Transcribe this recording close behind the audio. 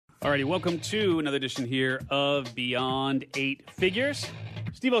Alrighty, welcome to another edition here of Beyond Eight Figures.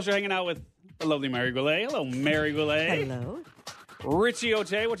 Steve Olsher hanging out with the lovely Mary Goulet. Hello, Mary Goulet. Hello. Richie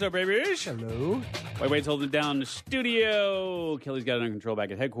Ote, what's up, baby? Hello. Wade's holding it down in the studio. Kelly's got it under control back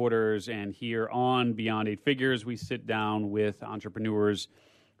at headquarters. And here on Beyond Eight Figures, we sit down with entrepreneurs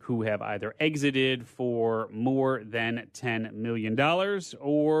who have either exited for more than $10 million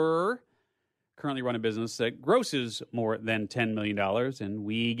or currently run a business that grosses more than $10 million. And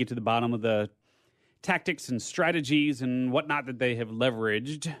we get to the bottom of the tactics and strategies and whatnot that they have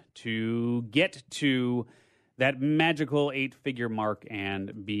leveraged to get to that magical eight-figure mark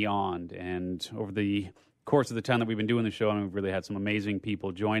and beyond. And over the course of the time that we've been doing the show, we've really had some amazing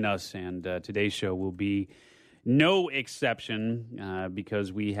people join us. And today's show will be no exception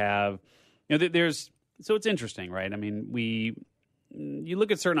because we have, so it's interesting, right? I mean, you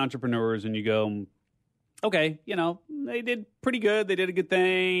look at certain entrepreneurs and you go, okay, they did pretty good. They did a good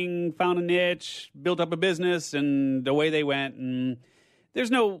thing, found a niche, built up a business, and away they went. And there's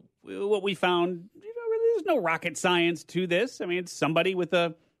what we found, there's no rocket science to this. I mean, it's somebody with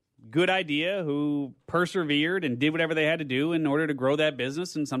a good idea who persevered and did whatever they had to do in order to grow that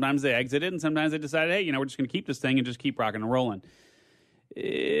business. And sometimes they exited, and sometimes they decided, hey, we're just going to keep this thing and just keep rocking and rolling.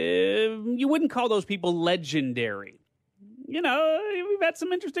 You wouldn't call those people legendary. We've had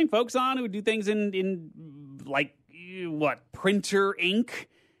some interesting folks on who do things in printer ink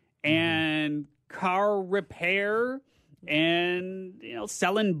and car repair and,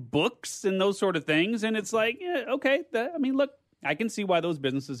 selling books and those sort of things. And it's like, okay, look, I can see why those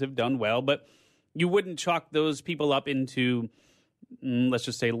businesses have done well, but you wouldn't chalk those people up into, let's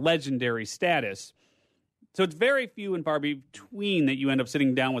just say, legendary status. So it's very few and far between that you end up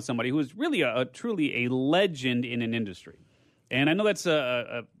sitting down with somebody who is really truly a legend in an industry. And I know that's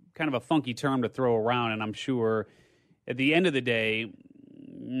a kind of a funky term to throw around, and I'm sure at the end of the day,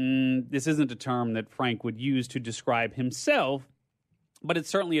 this isn't a term that Frank would use to describe himself, but it's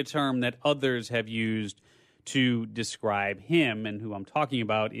certainly a term that others have used to describe him, and who I'm talking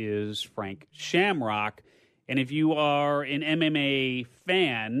about is Frank Shamrock. And if you are an MMA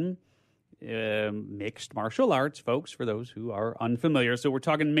fan, mixed martial arts, folks, for those who are unfamiliar, so we're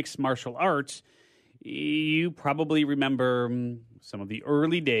talking mixed martial arts, you probably remember some of the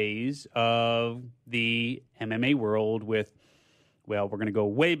early days of the MMA world with, we're going to go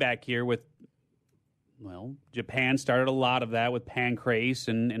way back here with, Japan started a lot of that with Pancrase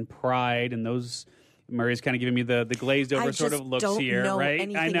and Pride and those. Murray's kind of giving me the glazed over sort of looks here, right?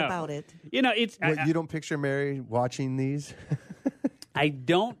 I know about it. It's you don't picture Mary watching these? I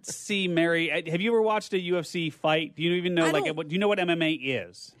don't see Mary. Have you ever watched a UFC fight? Do you even know do you know what MMA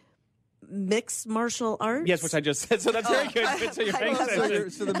is? Mixed martial arts? Yes, which I just said. So that's very good. So,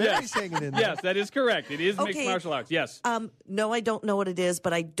 So the Mary's hanging in there. Yes, that is correct. It is mixed martial arts. Yes. No, I don't know what it is,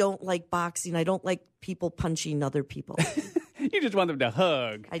 but I don't like boxing. I don't like people punching other people. You just want them to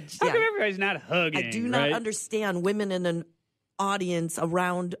hug. How come everybody's not hugging? I do not understand women in an audience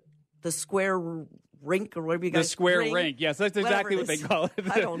around the square rink or whatever you guys. The square rink. Yes, that's exactly what they call it.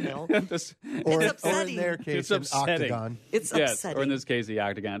 I don't know. It's upsetting. Or in their case, an octagon. It's upsetting. Or in this case, the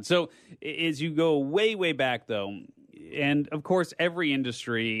octagon. So as you go way, way back, though, and of course, every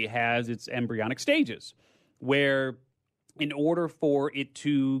industry has its embryonic stages where in order for it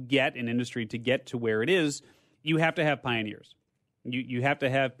to get an industry to get to where it is, you have to have pioneers. You have to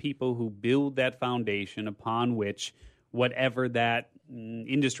have people who build that foundation upon which whatever that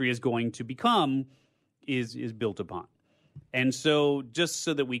industry is going to become is built upon. And so just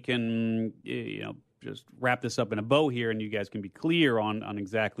so that we can just wrap this up in a bow here and you guys can be clear on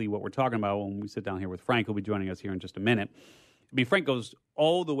exactly what we're talking about when we sit down here with Frank, who'll be joining us here in just a minute. Frank goes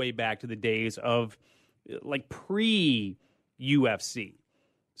all the way back to the days of pre-UFC.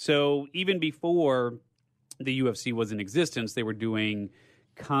 So even before the UFC was in existence, they were doing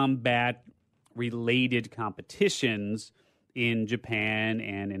combat-related competitions in Japan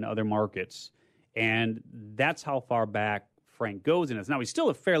and in other markets. And that's how far back Frank goes in this. Now, he's still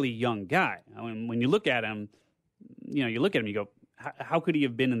a fairly young guy. I mean, when you look at him, you go, how could he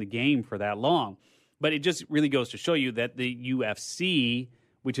have been in the game for that long? But it just really goes to show you that the UFC,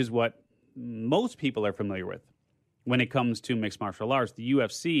 which is what most people are familiar with when it comes to mixed martial arts, the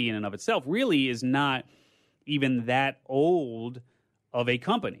UFC in and of itself really is not even that old of a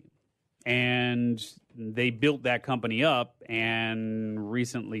company. And they built that company up and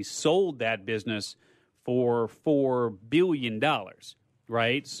recently sold that business for $4 billion,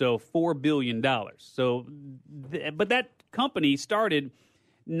 right? So $4 billion. So, but that company started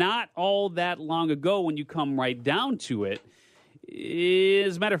not all that long ago when you come right down to it.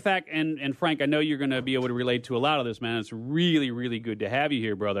 As a matter of fact, and Frank, I know you're going to be able to relate to a lot of this, man. It's really, really good to have you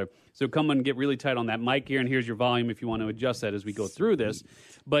here, brother. So come and get really tight on that mic here, and here's your volume if you want to adjust that as we go through this.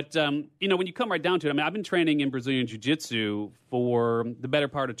 But, when you come right down to it, I've been training in Brazilian Jiu-Jitsu for the better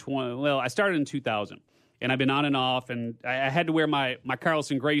part of I started in 2000. And I've been on and off, and I had to wear my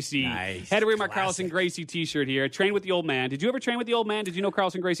Carlson Gracie. Nice. Had to wear my Classic. Carlson Gracie T-shirt here. I trained with the old man. Did you ever train with the old man? Did you know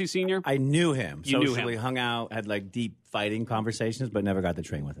Carlson Gracie Sr.? I knew him. You knew Socially him. hung out, had like deep fighting conversations, but never got to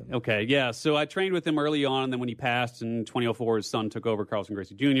train with him. Okay, yeah. So I trained with him early on, and then when he passed in 2004, his son took over, Carlson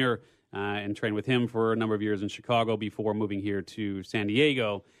Gracie Jr., and trained with him for a number of years in Chicago before moving here to San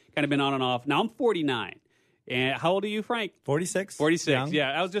Diego. Kind of been on and off. Now I'm 49. And how old are you, Frank? 46. 46, Young.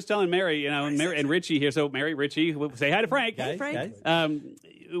 yeah. I was just telling Mary, Mary and Richie here. So Mary, Richie, say hi to Frank. Guys, Frank. guys.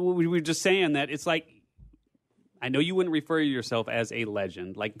 We were just saying that it's like, I know you wouldn't refer to yourself as a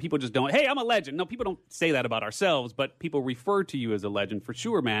legend. Like, people just don't, hey, I'm a legend. No, people don't say that about ourselves, but people refer to you as a legend for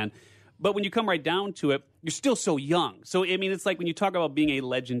sure, man. But when you come right down to it, you're still so young. So, I mean, it's like when you talk about being a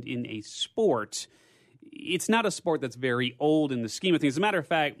legend in a sport, it's not a sport that's very old in the scheme of things. As a matter of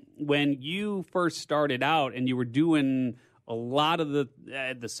fact, when you first started out and you were doing a lot of the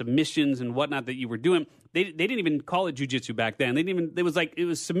submissions and whatnot that you were doing, they didn't even call it jiu-jitsu back then. They didn't even, it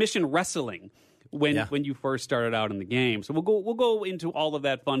was submission wrestling when you first started out in the game. So we'll go into all of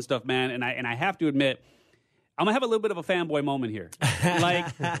that fun stuff, man. And I have to admit, I'm gonna have a little bit of a fanboy moment here.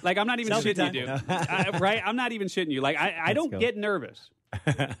 Like I'm not even shitting you, dude. Right? I'm not even shitting you. Like I don't get nervous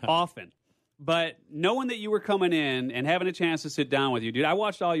often. But knowing that you were coming in and having a chance to sit down with you, dude, I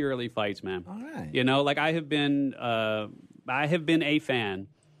watched all your early fights, man. All right. Like I have been a fan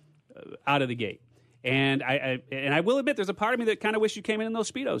out of the gate. And I will admit, there's a part of me that kind of wish you came in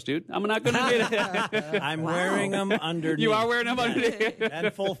those Speedos, dude. I'm not going to admit it. I'm wearing them underneath. You are wearing them underneath.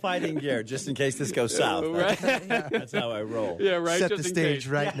 And full fighting gear, just in case this goes south. That's how I roll. Yeah, right. Set just the in stage case.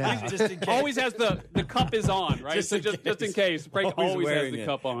 right now. Just in case. Always has the cup is on, right? Just in case. Frank Always always has wearing the it.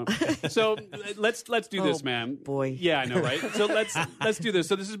 cup on. So let's do this, man. Boy. Yeah, I know, right? So let's do this.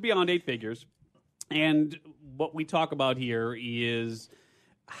 So this is Beyond Eight Figures, and what we talk about here is,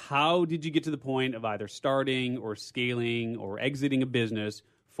 how did you get to the point of either starting or scaling or exiting a business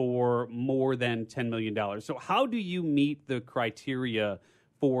for more than $10 million? So how do you meet the criteria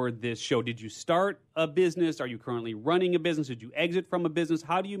for this show? Did you start a business? Are you currently running a business? Did you exit from a business?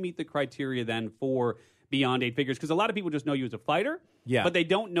 How do you meet the criteria then for Beyond Eight Figures? Because a lot of people just know you as a fighter, but they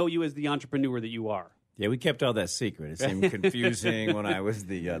don't know you as the entrepreneur that you are. Yeah, we kept all that secret. It seemed confusing when I was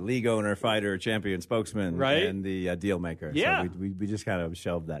the league owner, fighter, champion, spokesman, Right. and the deal maker. Yeah. So we just kind of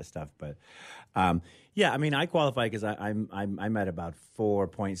shelved that stuff. But I mean, I qualify because I'm at about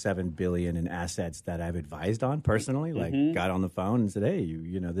 $4.7 billion in assets that I've advised on personally. Like, got on the phone and said, hey,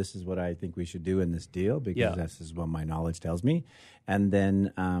 you know, this is what I think we should do in this deal because this is what my knowledge tells me. And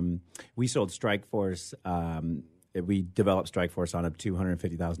then we sold Strikeforce. We developed Strikeforce on a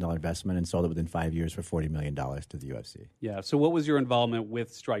 $250,000 investment and sold it within 5 years for $40 million to the UFC. Yeah. So what was your involvement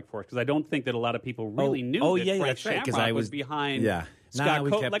with Strikeforce? Because I don't think that a lot of people really knew that Frank that's right, 'cause Shamrock I was was behind Scott. Scott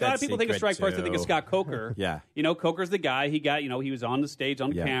Coker. Like, a lot of people think of Strikeforce, they think of Scott Coker. Yeah. Coker's the guy. He got, he was on the stage,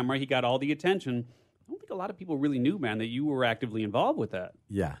 on camera. He got all the attention. I don't think a lot of people really knew, man, that you were actively involved with that.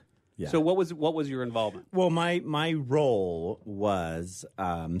 Yeah. Yeah. So what was your involvement? Well, my role was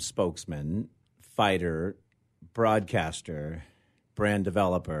spokesman, fighter, broadcaster, brand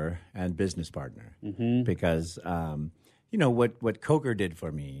developer, and business partner. Because what Coker did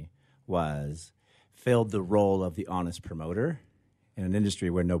for me was filled the role of the honest promoter in an industry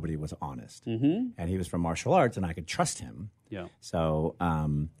where nobody was honest. And he was from martial arts, and I could trust him. Yeah. So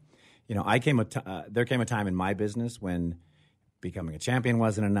there came a time in my business when becoming a champion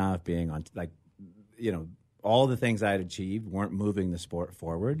wasn't enough. Being on all the things I had achieved weren't moving the sport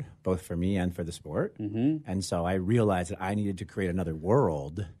forward, both for me and for the sport. And so I realized that I needed to create another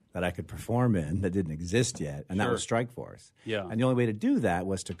world that I could perform in that didn't exist yet, and that was Strikeforce. Yeah. And the only way to do that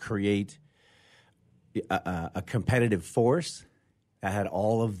was to create a competitive force that had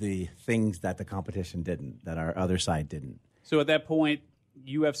all of the things that the competition didn't, that our other side didn't. So at that point,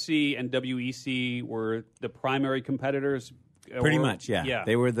 UFC and WEC were the primary competitors? Pretty much, yeah.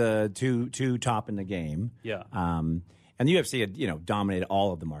 They were the two top in the game. Yeah. And the UFC had, dominated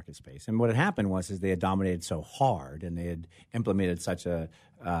all of the market space. And what had happened was they had dominated so hard, and they had implemented such a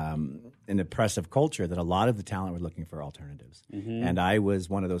an oppressive culture that a lot of the talent were looking for alternatives. And I was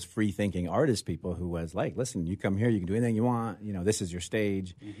one of those free-thinking artist people who was like, listen, you come here, you can do anything you want. This is your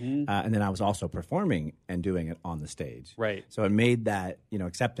stage. And then I was also performing and doing it on the stage. Right. So it made that,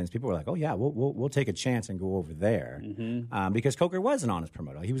 acceptance. People were like, oh, yeah, we'll take a chance and go over there. Because Coker was an honest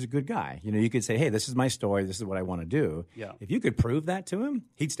promoter. He was a good guy. You could say, hey, this is my story. This is what I want to do. Yeah. If you could prove that to him,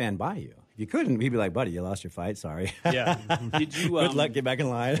 he'd stand by you. If you couldn't, he'd be like, buddy, you lost your fight. Sorry. Yeah. Did you? Good luck. Get back in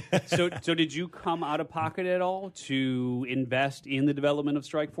line. So did you come out of pocket at all to invest in the development of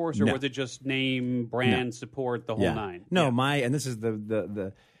Strikeforce, or No. was it just name, brand, support, the whole nine? No, and this is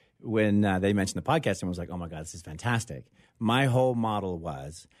the when they mentioned the podcast, and was like, oh my God, this is fantastic. My whole model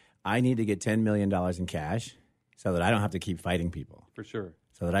was, I need to get $10 million in cash so that I don't have to keep fighting people. For sure.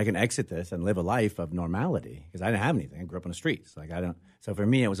 So that I can exit this and live a life of normality, because I didn't have anything. I grew up on the streets. So for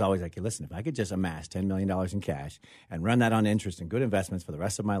me, it was always like, hey, listen, if I could just amass $10 million in cash and run that on interest and good investments for the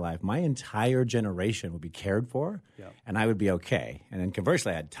rest of my life, my entire generation would be cared for, and I would be okay. And then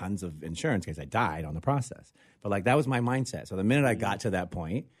conversely, I had tons of insurance in case I died on the process. But that was my mindset. So the minute I got to that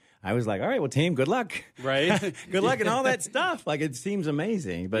point, I was like, all right, well, team, good luck. Right. Good luck and all that stuff. It seems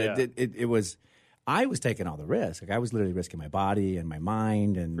amazing. But it was... I was taking all the risk. I was literally risking my body and my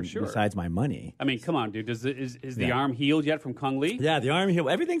mind, and besides my money. I mean, come on, dude. Is the arm healed yet from Kung Lee? Yeah, the arm healed.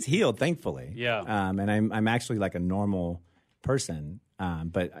 Everything's healed, thankfully. Yeah. And I'm actually like a normal person.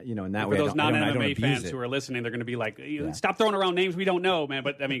 But in that way, for those non-MMA fans it. who are listening, they're going to be like, "Stop throwing around names we don't know, man."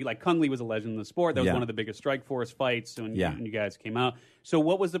 But I mean, Kung Lee was a legend in the sport. That was one of the biggest Strikeforce fights when you guys came out. So,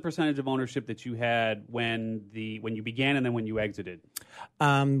 what was the percentage of ownership that you had when you began and then when you exited?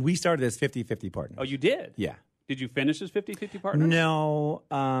 We started as 50-50 partners. Oh, you did? Yeah. Did you finish as 50-50 partners? No.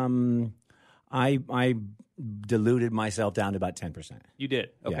 I diluted myself down to about 10%. You did?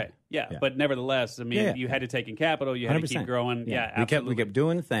 Okay. Yeah. But nevertheless, I mean, you had to take in capital. You had 100%. To keep growing. Yeah, absolutely. We kept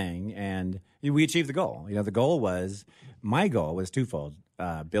doing the thing, and we achieved the goal. My goal was twofold.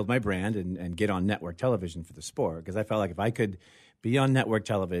 Build my brand and get on network television for the sport, because I felt like if I could be on network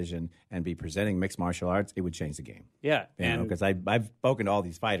television and be presenting mixed martial arts, it would change the game. Yeah. Because I've spoken to all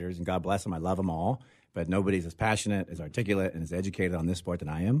these fighters, and God bless them, I love them all. But nobody's as passionate, as articulate, and as educated on this sport than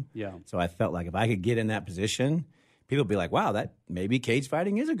I am. Yeah. So I felt like if I could get in that position, people would be like, wow, that maybe cage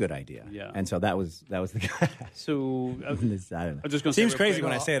fighting is a good idea. Yeah. And so that was the guy. So I don't know. I'm just going to seems crazy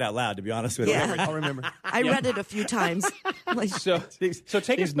when I say it out loud, to be honest with you. I'll remember. I read it a few times. So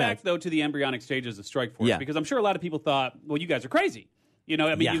take us back, though, to the embryonic stages of Strikeforce, because I'm sure a lot of people thought, well, you guys are crazy. You've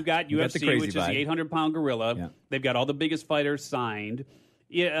got UFC, which is the 800-pound gorilla. Yeah. They've got all the biggest fighters signed.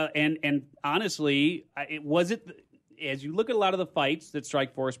 Yeah, and honestly, as you look at a lot of the fights that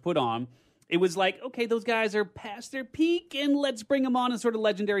Strikeforce put on, it was like, okay, those guys are past their peak, and let's bring them on as sort of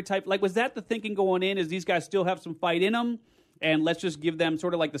legendary type. Was that the thinking going in? Is these guys still have some fight in them, and let's just give them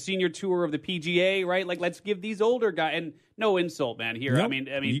sort of like the senior tour of the PGA, right? Let's give these older guys, and no insult, man. Here, nope.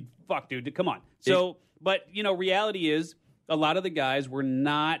 I mean, fuck, dude, come on. So, but reality is, a lot of the guys were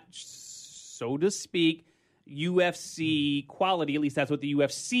not, so to speak, UFC quality. At least that's what the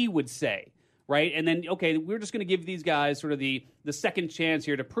UFC would say, right? And then, okay, we're just going to give these guys sort of the second chance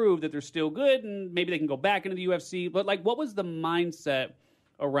here to prove that they're still good, and maybe they can go back into the UFC. But what was the mindset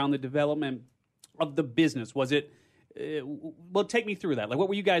around the development of the business? Was it take me through that. What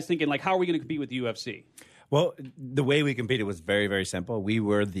were you guys thinking? How are we going to compete with the UFC? Well, the way we competed was very, very simple. We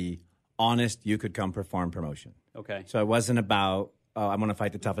were the honest, you could come perform promotion. Okay. So it wasn't about, I'm going to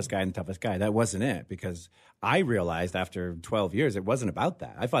fight the toughest guy and the toughest guy. That wasn't it, because I realized after 12 years it wasn't about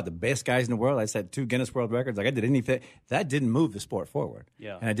that. I fought the best guys in the world. I set 2 Guinness World Records. I did anything. That didn't move the sport forward.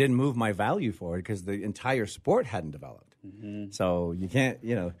 Yeah. And it didn't move my value forward because the entire sport hadn't developed. Mm-hmm. So you can't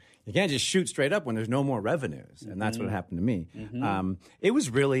just shoot straight up when there's no more revenues. And that's what happened to me. Mm-hmm. It was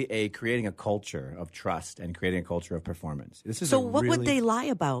really creating a culture of trust and creating a culture of performance. What would they lie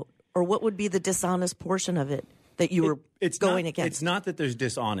about? Or what would be the dishonest portion of it that you were going against? It's not that there's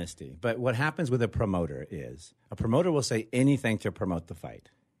dishonesty, but what happens with a promoter is a promoter will say anything to promote the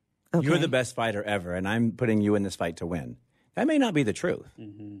fight. Okay. You're the best fighter ever, and I'm putting you in this fight to win. That may not be the truth.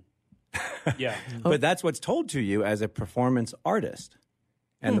 Mm-hmm. Yeah. But that's what's told to you as a performance artist.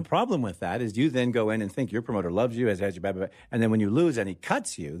 And the problem with that is you then go in and think your promoter loves you, has your back, and then when you lose and he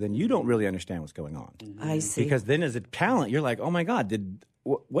cuts you, then you don't really understand what's going on. Mm-hmm. I see. Because then as a talent, you're like, oh my God,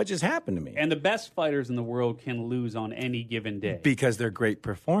 what just happened to me? And the best fighters in the world can lose on any given day. Because they're great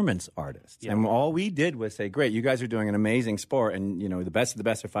performance artists. Yeah. And all we did was say, great, you guys are doing an amazing sport, and the best of the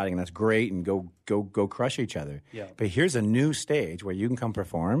best are fighting, and that's great, and go crush each other. Yeah. But here's a new stage where you can come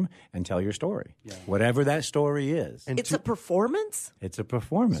perform and tell your story. Yeah. Whatever that story is. And it's a performance? It's a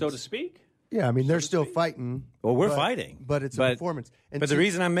performance. So to speak? Yeah, I mean, they're still fighting. Well, we're but- fighting. But it's a performance. And But the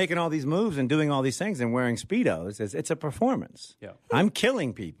reason I'm making all these moves and doing all these things and wearing Speedos is it's a performance. Yeah. I'm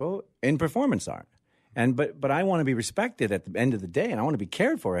killing people in performance art. But I want to be respected at the end of the day, and I want to be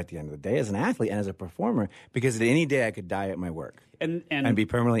cared for at the end of the day as an athlete and as a performer, because at any day I could die at my work And be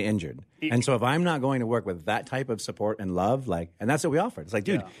permanently injured. And so if I'm not going to work with that type of support and love, and that's what we offered. It's like,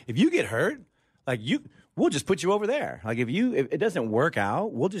 dude, if you get hurt, we'll just put you over there. Like if it doesn't work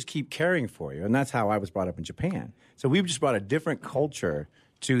out, we'll just keep caring for you. And that's how I was brought up in Japan. So we've just brought a different culture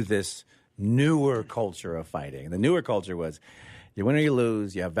to this newer culture of fighting. The newer culture was you win or you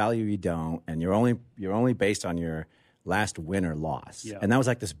lose, you have value, you don't, and you're only based on your last win or loss. Yeah. And that was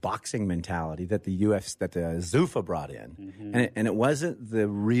like this boxing mentality that the Zuffa brought in. Mm-hmm. And it wasn't the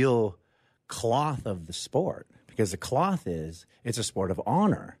real cloth of the sport, because the cloth it's a sport of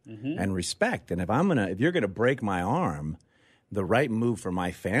honor and respect. And if you're gonna break my arm, the right move for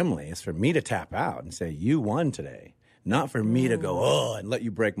my family is for me to tap out and say, you won today. Not for me to go, and let you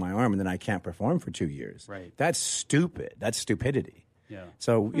break my arm and then I can't perform for 2 years. Right. That's stupid. That's stupidity. Yeah.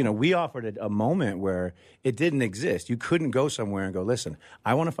 So, we offered a moment where it didn't exist. You couldn't go somewhere and go, listen,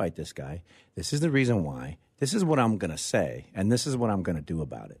 I want to fight this guy. This is the reason why. This is what I'm going to say. And this is what I'm going to do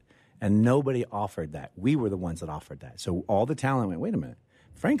about it. And nobody offered that. We were the ones that offered that. So all the talent went, wait a minute.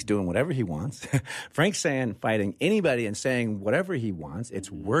 Frank's doing whatever he wants. Frank's fighting anybody and saying whatever he wants. It's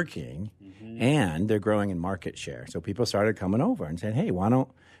working, and they're growing in market share. So people started coming over and saying, hey,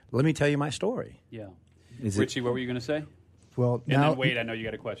 let me tell you my story. Yeah. Richie, what were you going to say? Well, And then Wade, I know you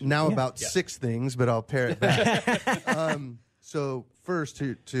got a question. Now about 6 things, but I'll pare it back. So first,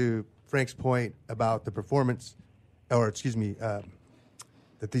 to Frank's point about the performance,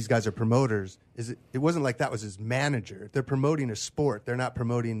 that these guys are promoters, it wasn't like that was his manager. They're promoting a sport. They're not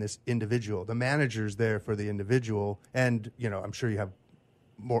promoting this individual. The manager's there for the individual, and I'm sure you have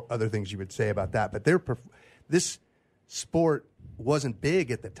more other things you would say about that. But this sport wasn't big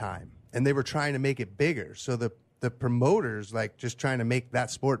at the time, and they were trying to make it bigger. So the promoters just trying to make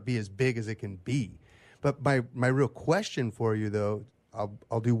that sport be as big as it can be. But my real question for you, though,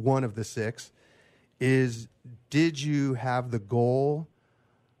 I'll do one of the 6, is did you have the goal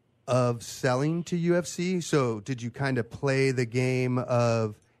of selling to UFC? So did you kind of play the game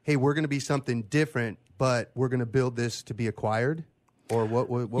of, hey, we're going to be something different, but we're going to build this to be acquired? Or what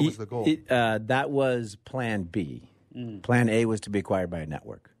was the goal? That was plan B. Plan A was to be acquired by a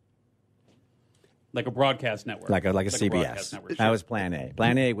network. Like a broadcast network. Like a broadcast CBS. network, That was plan A.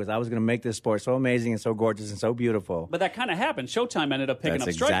 Plan A was I was going to make this sport so amazing and so gorgeous and so beautiful. But that kind of happened. Showtime ended up picking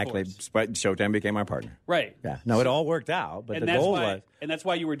That's up exactly. Strikeforce. Showtime became our partner. Right. Yeah. No, it all worked out, but the goal was. And that's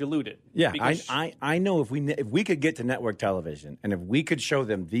why you were deluded. Yeah, Because- I know if we could get to network television and if we could show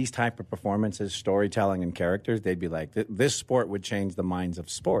them these type of performances, storytelling, and characters, they'd be like, this sport would change the minds of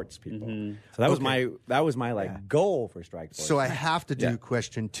sports people. So that was my goal for Strikeforce. So I have to do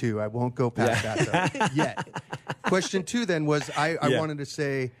question 2. I won't go past that though, yet. Question 2 then was I wanted to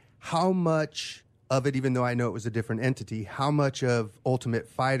say how much of it, even though I know it was a different entity, how much of Ultimate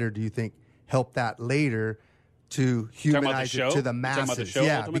Fighter do you think helped that later to humanize it to the masses? show,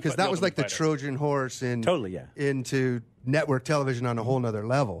 yeah, Ultimate because Fight- that the was like the Ultimate Fighter. Trojan horse into network television on a whole nother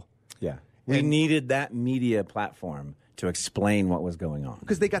level. Yeah. We needed that media platform to explain what was going on.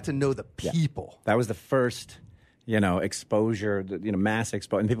 Because they got to know the people. That was the first, exposure, mass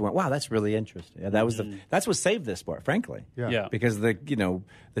exposure. And people went, wow, that's really interesting. Yeah, that's what saved this sport, frankly. Yeah. Because the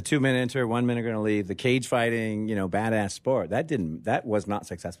 2 minute enter, 1 minute going to leave, the cage fighting, badass sport, that was not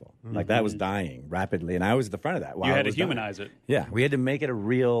successful. Like that was dying rapidly. And I was at the front of that. You had to humanize it. Yeah. We had to make it a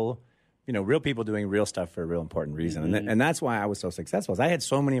real people doing real stuff for a real important reason. And that's why I was so successful. Is I had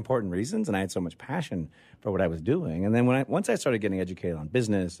so many important reasons and I had so much passion for what I was doing. And then once I started getting educated on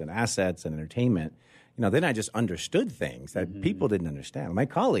business and assets and entertainment, then I just understood things that people didn't understand. My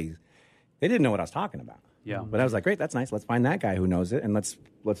colleagues, they didn't know what I was talking about. Yeah. But I was like, great, that's nice. Let's find that guy who knows it and let's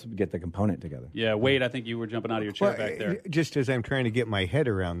get the component together. Yeah, Wade, I think you were jumping out of your chair back there. Just as I'm trying to get my head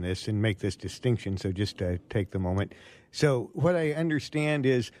around this and make this distinction, so just take the moment. So what I understand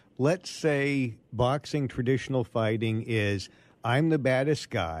is, let's say boxing, traditional fighting is, I'm the baddest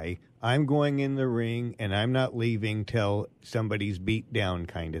guy, I'm going in the ring, and I'm not leaving till somebody's beat down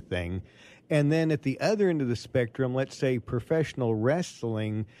kind of thing. And then at the other end of the spectrum, let's say professional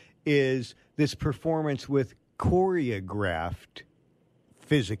wrestling is this performance with choreographed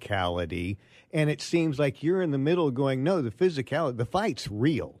physicality. And it seems like you're in the middle going, no, the physicality, the fight's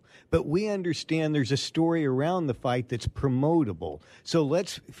real. But we understand there's a story around the fight that's promotable. So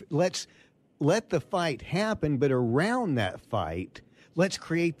let's let the fight happen, but around that fight, let's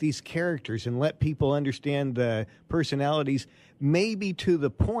create these characters and let people understand the personalities, maybe to the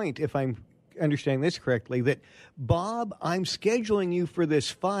point, if I'm understanding this correctly, that, Bob, I'm scheduling you for this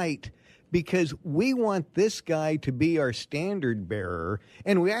fight because we want this guy to be our standard bearer,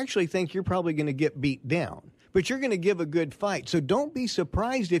 and we actually think you're probably going to get beat down. But you're going to give a good fight. So don't be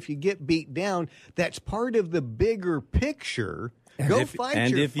surprised if you get beat down. That's part of the bigger picture. Go fight your fight.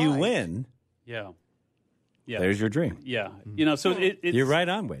 And if you win, yeah, there's your dream. Yeah. You know, so it's... You're right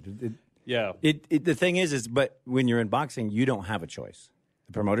on, Wade. Yeah. The thing is, but when you're in boxing, you don't have a choice.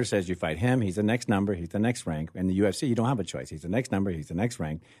 The promoter says you fight him, he's the next number, he's the next rank. In the UFC, you don't have a choice. He's the next number, he's the next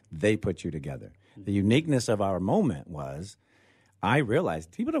rank. They put you together. The uniqueness of our moment was, I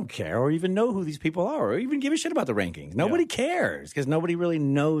realized people don't care or even know who these people are or even give a shit about the rankings. Nobody cares because nobody really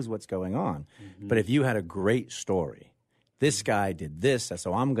knows what's going on. But if you had a great story, this guy did this,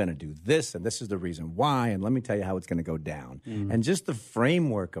 so I'm going to do this, and this is the reason why, and let me tell you how it's going to go down. And just the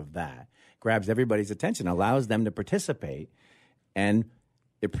framework of that grabs everybody's attention, allows them to participate and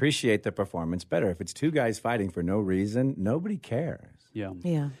appreciate the performance better. If it's two guys fighting for no reason, nobody cares. Yeah.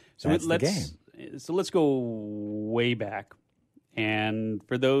 So That's the game. So let's go way back. And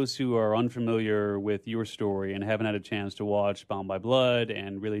for those who are unfamiliar with your story and haven't had a chance to watch Bound by Blood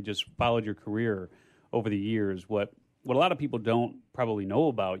and really just followed your career over the years, what a lot of people don't probably know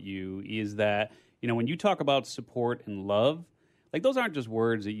about you is that, you know, when you talk about support and love, like those aren't just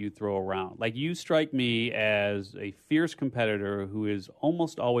words that you throw around. Like you strike me as a fierce competitor who is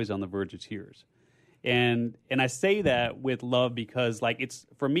almost always on the verge of tears. And I say that with love because like it's,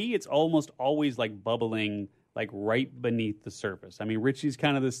 for me, it's almost always like bubbling like right beneath the surface. I mean, Richie's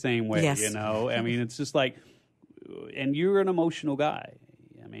kind of the same way, Yes. you know? I mean, it's just like, and you're an emotional guy.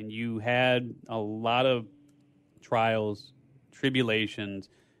 I mean, you had a lot of trials, tribulations,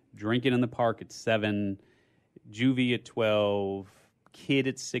 drinking in the park at 7, juvie at 12, kid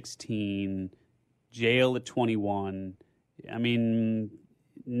at 16, jail at 21. I mean,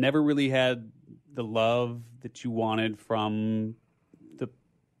 never really had the love that you wanted from the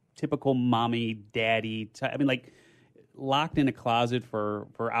typical mommy, daddy type. I mean, like locked in a closet for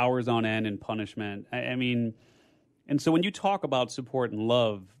hours on end in punishment. I mean, and so when you talk about support and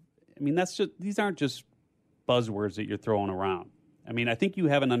love, I mean, that's just, these aren't just buzzwords that you're throwing around. I mean, I think you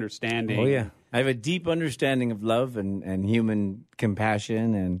have an understanding. Oh, yeah. I have a deep understanding of love and human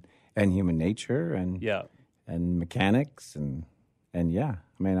compassion and human nature and mechanics and yeah.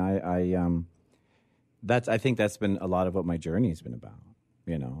 I mean, I think that's been a lot of what my journey has been about,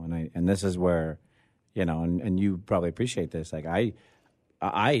 you know. And this is where, you know, and you probably appreciate this. Like I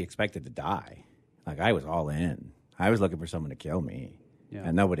expected to die. Like I was all in. I was looking for someone to kill me,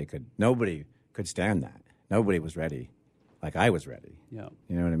 and nobody could stand that. Nobody was ready. Like I was ready. Yeah.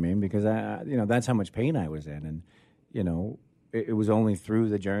 You know what I mean? Because that's how much pain I was in. And, you know, it was only through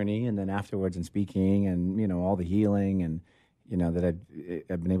the journey and then afterwards and speaking and, you know, all the healing and, you know, that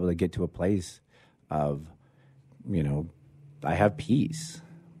I've been able to get to a place of, you know, I have peace.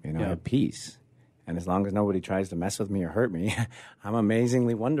 You know, I have peace. And as long as nobody tries to mess with me or hurt me, I'm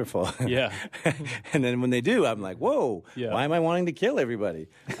amazingly wonderful. Yeah. And then when they do, I'm like, whoa, why am I wanting to kill everybody?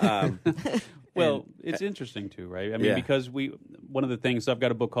 Well, it's interesting too, right? I mean, because one of the things, so I've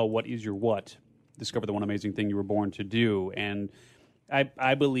got a book called What Is Your What? Discover the One Amazing Thing You Were Born to Do. And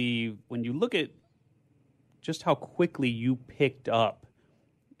I believe when you look at just how quickly you picked up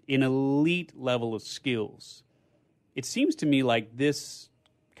an elite level of skills, it seems to me like this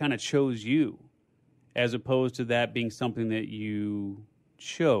kind of chose you as opposed to that being something that you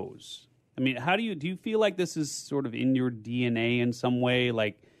chose. I mean, how do you feel like this is sort of in your DNA in some way?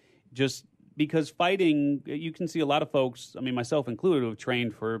 Like just because fighting, you can see a lot of folks, I mean, myself included, who have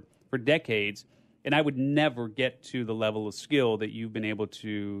trained for decades, and I would never get to the level of skill that you've been able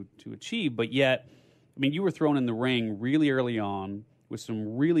to achieve. But yet, I mean, you were thrown in the ring really early on with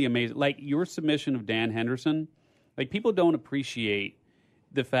some really amazing, like your submission of Dan Henderson. Like people don't appreciate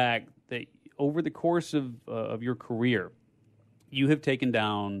the fact that over the course of your career, you have taken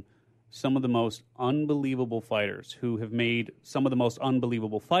down some of the most unbelievable fighters who have made some of the most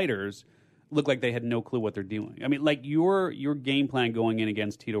unbelievable fighters look like they had no clue what they're doing. I mean, like your game plan going in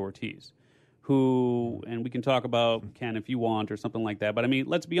against Tito Ortiz, who, and we can talk about Ken if you want or something like that, but I mean,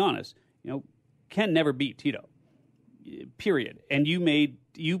 let's be honest, you know, Ken never beat Tito, period. And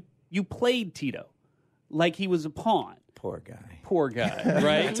you played Tito like he was a pawn. Poor guy. Poor guy,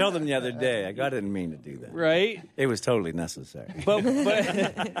 right? I told him the other day, I didn't mean to do that. Right? It was totally necessary. But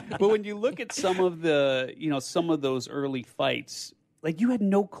when you look at some of those early fights, like you had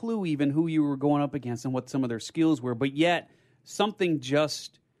no clue even who you were going up against and what some of their skills were, but yet something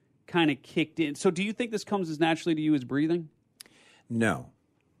just kind of kicked in. So do you think this comes as naturally to you as breathing? No.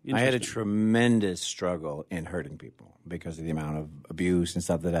 I had a Interesting. tremendous struggle in hurting people because of the amount of abuse and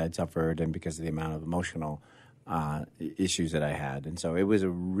stuff that I had suffered, and because of the amount of emotional issues that I had. And so it was a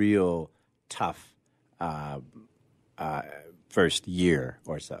real tough first year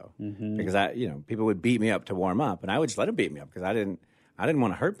or so, because people would beat me up to warm up, and I would just let them beat me up because I didn't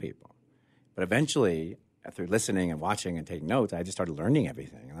want to hurt people. But eventually, through listening and watching and taking notes, I just started learning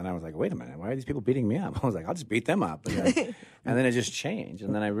everything. And then I was like, wait a minute, why are these people beating me up? I was like, I'll just beat them up. And then it just changed.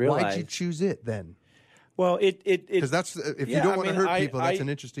 And then I realized. Why'd you choose it then? Well, Because that's if you don't want to hurt people, that's an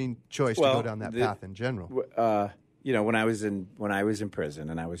interesting choice to go down that path in general. When I was in prison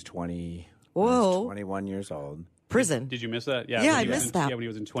and I was 20, Whoa. I was 21 years old. Prison. Did you miss that? Yeah, when I he was missed in- that. Yeah, when he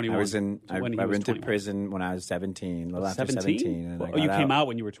was in 21. I was in. I When he went was to 21. prison when I was 17. A little after 17? and I Oh, you got came out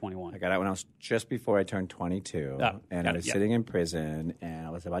when you were 21. I got out when I was just before I turned 22, Oh, and got I it, was yeah. sitting in prison, and I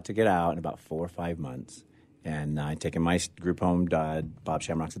was about to get out in about 4 or 5 months. And I'd taken my group home, Bob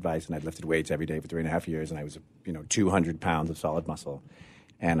Shamrock's advice, and I'd lifted weights every day for 3.5 years, and I was 200 pounds of solid muscle.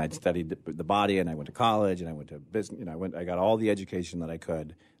 And I'd studied the body, and I went to college, and I went to business. I got all the education that I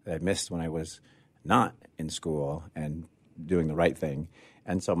could that I missed when I was not in school and doing the right thing.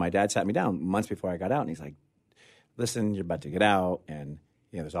 And so my dad sat me down months before I got out, and he's like, listen, you're about to get out, and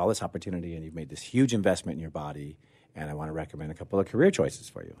there's all this opportunity, and you've made this huge investment in your body, and I want to recommend a couple of career choices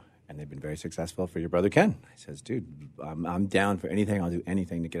for you. And they've been very successful for your brother Ken. He says, dude, I'm down for anything. I'll do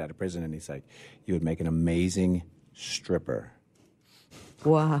anything to get out of prison. And he's like, you would make an amazing stripper.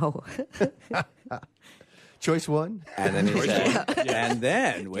 Wow. Choice one. And then he said, and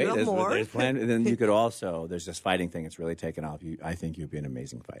then, wait, have more? there's plan. And then you could also, there's this fighting thing that's really taken off. I think you'd be an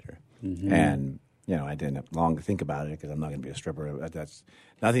amazing fighter. And, I didn't have long to think about it because I'm not going to be a stripper. That's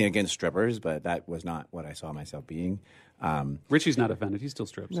nothing against strippers, but that was not what I saw myself being. Richie's not offended. He still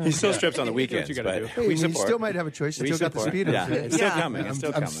strips. He still strips on the what weekends, you gotta but do. Hey, we you support. still might have a choice. You We still got the support. speed of Yeah, it. it's still Yeah. coming. It's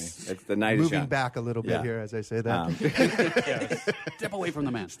still I'm coming. It's the night is Moving young. back a little bit Yeah. here as I say that. Step away from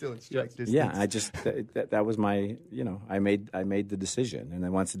the man. Still in strike distance. Yeah, I just that was my I made the decision, and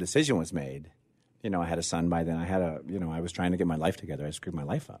then once the decision was made, I had a son by then. I had I was trying to get my life together. I screwed my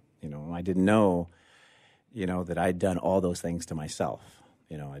life up. I didn't know, that I'd done all those things to myself.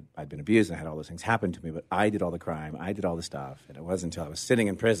 I'd been abused and I had all those things happen to me, but I did all the crime. I did all the stuff. And it wasn't until I was sitting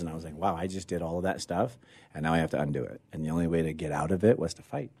in prison, I was like, wow, I just did all of that stuff, and now I have to undo it. And the only way to get out of it was to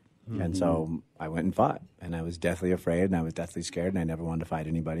fight. And so I went and fought, and I was deathly afraid, and I was deathly scared, and I never wanted to fight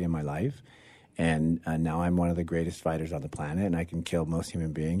anybody in my life. And now I'm one of the greatest fighters on the planet, and I can kill most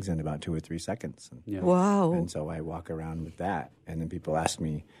human beings in about 2 or 3 seconds. Yeah. Wow. And so I walk around with that, and then people ask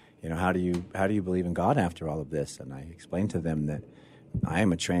me, how do you believe in God after all of this? And I explain to them that I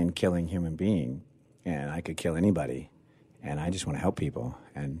am a trained killing human being, and I could kill anybody, and I just want to help people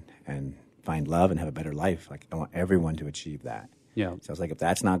and find love and have a better life. Like, I want everyone to achieve that. Yeah. So I was like, if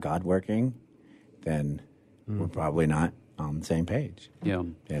that's not God working, then we're probably not on the same page. Yeah.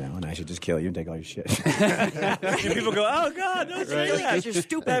 And I should just kill you and take all your shit. And people go, oh, God, don't say Really? that. 'Cause you're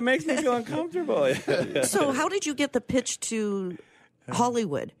stupid. That makes me feel uncomfortable. So how did you get the pitch to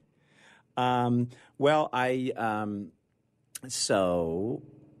Hollywood? So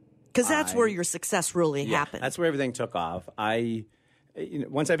Because that's where your success really yeah, happened. that's where everything took off.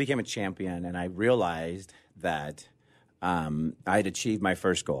 Once I became a champion and I realized that I had achieved my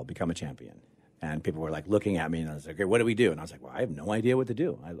first goal, become a champion. And people were like looking at me, and I was like, okay, what do we do? And I was like, well, I have no idea what to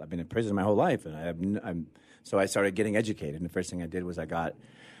do. I've been in prison my whole life, and so I started getting educated. And the first thing I did was I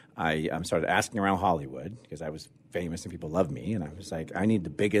started asking around Hollywood because I was famous and people loved me. And I was like, I need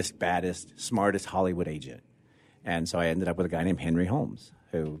the biggest, baddest, smartest Hollywood agent. And so I ended up with a guy named Henry Holmes,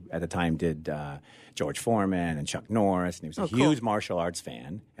 who at the time did George Foreman and Chuck Norris, and he was a huge martial arts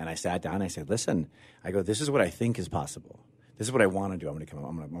fan. And I sat down and I said, listen, this is what I think is possible. This is what I want to do. I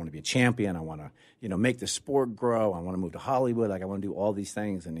want to be a champion. I want to, make the sport grow. I want to move to Hollywood. I want to do all these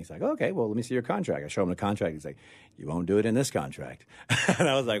things. And he's like, okay, well, let me see your contract. I show him the contract. He's like, you won't do it in this contract. And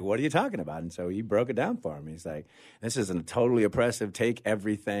I was like, what are you talking about? And so he broke it down for me. He's like, this is a totally oppressive, take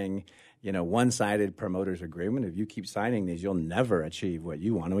everything, one-sided promoter's agreement. If you keep signing these, you'll never achieve what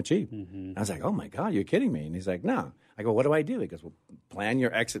you want to achieve. Mm-hmm. I was like, oh my God, you're kidding me. And he's like, no. I go, what do I do? He goes, well, plan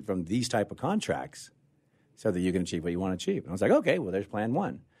your exit from these type of contracts so that you can achieve what you want to achieve. And I was like, okay, well, there's plan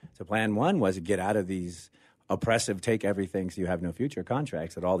one. So plan one was to get out of these oppressive, take everything so you have no future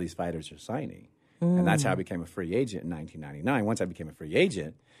contracts that all these fighters are signing. And that's how I became a free agent in 1999. Once I became a free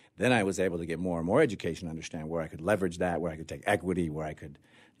agent, then I was able to get more and more education, understand where I could leverage that, where I could take equity, where I could,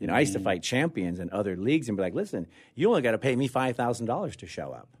 I used to fight champions in other leagues and be like, listen, you only got to pay me $5,000 to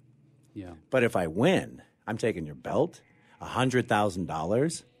show up. Yeah. But if I win, I'm taking your belt,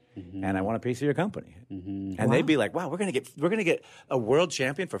 $100,000, and I want a piece of your company. And they'd be like, wow, we're gonna get a world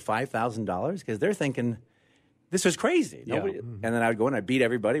champion for $5,000, because they're thinking this was crazy. Nobody, and then I would go in, I'd beat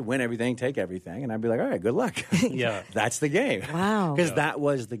everybody, win everything, take everything, and I'd be like, all right, good luck. Yeah. That's the game. Wow. Because that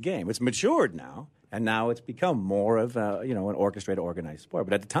was the game. It's matured now, and now it's become more of an orchestrated, organized sport.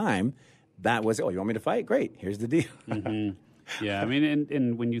 But at the time, that was, oh, you want me to fight? Great. Here's the deal. Yeah, I mean,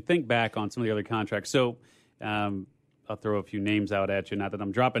 and when you think back on some of the other contracts, so I'll throw a few names out at you. Not that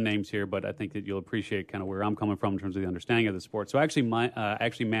I'm dropping names here, but I think that you'll appreciate kind of where I'm coming from in terms of the understanding of the sport. So I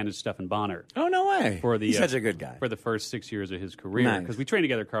actually managed Stephen Bonner. Oh, no way. He's such a good guy. For the first 6 years of his career. Because we trained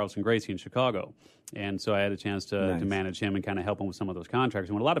together at Carlson Gracie in Chicago. And so I had a chance to manage him and kind of help him with some of those contracts.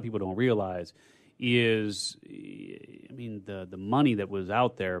 And what a lot of people don't realize is, I mean, the money that was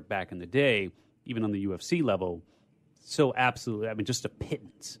out there back in the day, even on the UFC level, so absolutely, I mean, just a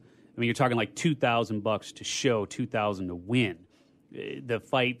pittance. I mean, you're talking like $2,000 to show, $2,000 to win. The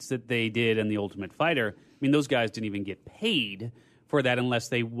fights that they did in The Ultimate Fighter, I mean, those guys didn't even get paid for that unless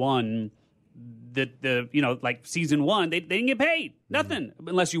they won the like season one. They didn't get paid. Nothing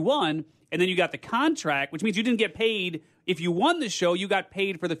unless you won. And then you got the contract, which means you didn't get paid. If you won the show, you got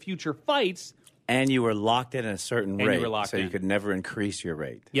paid for the future fights. And you were locked in at a certain rate. So you could never increase your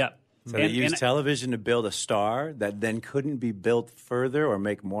rate. Yeah. So they used television to build a star that then couldn't be built further or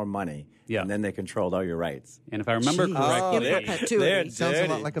make more money. Yeah. And then they controlled all your rights. And if I remember correctly... Sounds a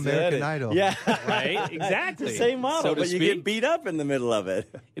lot like American Idol. Yeah. Right? Exactly. Same model, but you get beat up in the middle of it.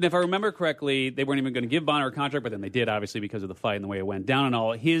 And if I remember correctly, they weren't even going to give Bonner a contract, but then they did, obviously, because of the fight and the way it went down and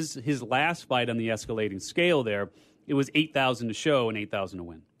all. His last fight on the escalating scale there, it was $8,000 to show and $8,000 to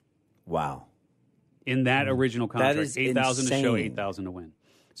win. Wow. In that original contract, that is $8,000 to show, $8,000 to win.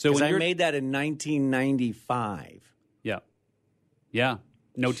 So when I made that in 1995. Yeah. Yeah.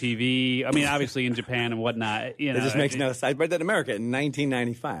 No TV. I mean, obviously in Japan and whatnot. You know, it just makes no sense. I read that in America in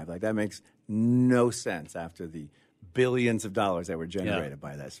 1995. Like, that makes no sense after the billions of dollars that were generated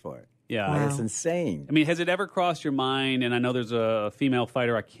by that sport. Yeah. Wow. It's insane. I mean, has it ever crossed your mind, and I know there's a female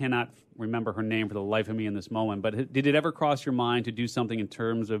fighter, I cannot remember her name for the life of me in this moment, but did it ever cross your mind to do something in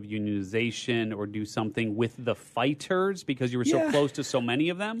terms of unionization or do something with the fighters because you were so close to so many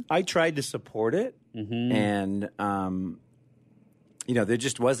of them? I tried to support it, and there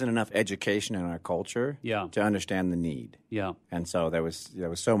just wasn't enough education in our culture to understand the need. Yeah, and so there was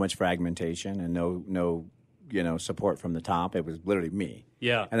so much fragmentation and no support from the top. It was literally me.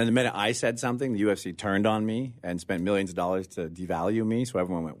 Yeah. And then the minute I said something, the UFC turned on me and spent millions of dollars to devalue me. So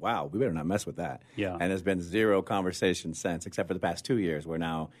everyone went, wow, we better not mess with that. Yeah. And there's been zero conversation since, except for the past 2 years where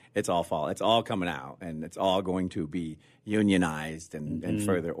now it's all coming out and it's all going to be unionized and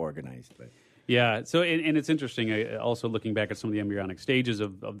further organized. But yeah. So, and it's interesting, also looking back at some of the embryonic stages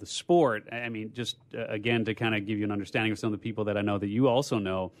of the sport. I mean, just again, to kind of give you an understanding of some of the people that I know that you also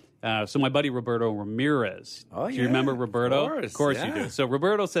know. So my buddy Roberto Ramirez. Oh, yeah. Do you remember Roberto? Of course you do. So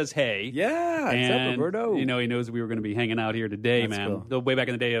Roberto says, hey. Yeah, what's up, Roberto? He knows we were going to be hanging out here today, man. Cool. The way back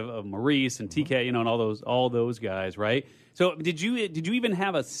in the day of Maurice and TK, and all those guys, right? So did you even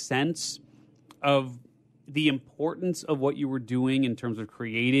have a sense of the importance of what you were doing in terms of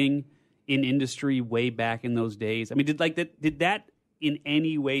creating in industry way back in those days? I mean, did that in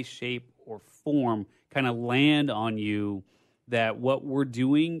any way, shape, or form kind of land on you that what we're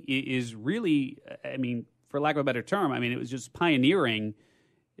doing is really, I mean, for lack of a better term, I mean, it was just pioneering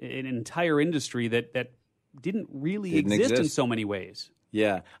an entire industry that didn't really exist in so many ways.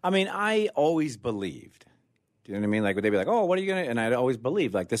 Yeah. I mean, I always believed. Do you know what I mean? Like, they'd be like, oh, what are you going to... And I'd always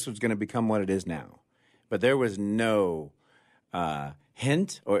believed, like, this was going to become what it is now. But there was no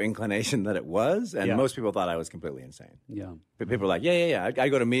hint or inclination that it was, and most people thought I was completely insane. Yeah. But people were like, yeah.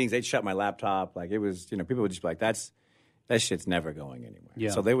 I'd go to meetings, they'd shut my laptop. Like, it was, people would just be like, that shit's never going anywhere.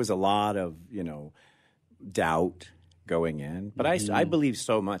 Yeah. So there was a lot of, doubt going in. But I believe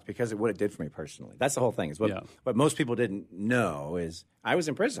so much because of what it did for me personally. That's the whole thing. Is what most people didn't know is I was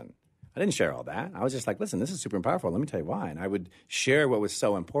in prison. I didn't share all that. I was just like, listen, this is super powerful. Let me tell you why. And I would share what was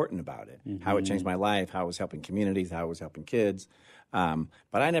so important about it, how it changed my life, how it was helping communities, how it was helping kids. But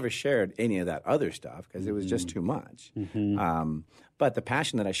I never shared any of that other stuff because it was just too much. But the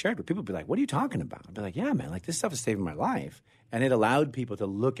passion that I shared with people would be like, what are you talking about? I'd be like, yeah, man, like this stuff is saving my life. And it allowed people to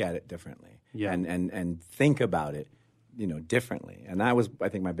look at it differently and think about it, differently. And that was, I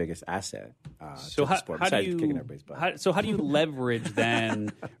think, my biggest asset to the sport, besides kicking everybody's butt. So how do you leverage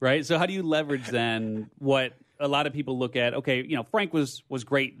then, right? So how do you leverage then what a lot of people look at, okay, Frank was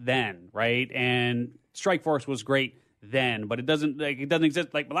great then, right? And Strikeforce was great then, but it doesn't exist.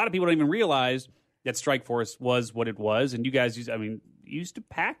 Like, a lot of people don't even realize that Strikeforce was what it was, and you guys used to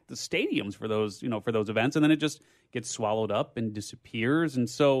pack the stadiums for those, for those events, and then it just gets swallowed up and disappears. And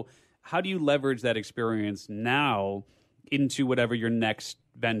so, how do you leverage that experience now into whatever your next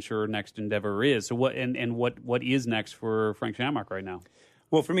venture, next endeavor is? So, what is next for Frank Shamrock right now?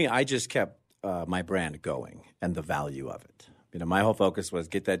 Well, for me, I just kept my brand going and the value of it. My whole focus was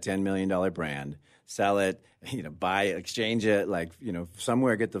get that $10 million brand, sell it, buy it, exchange it,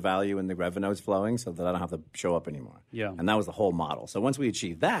 somewhere get the value and the revenues flowing so that I don't have to show up anymore. Yeah. And that was the whole model. So once we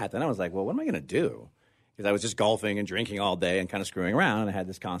achieved that, then I was like, well, what am I going to do? Because I was just golfing and drinking all day and kind of screwing around, and I had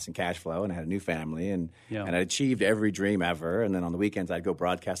this constant cash flow, and I had a new family, and I achieved every dream ever. And then on the weekends, I'd go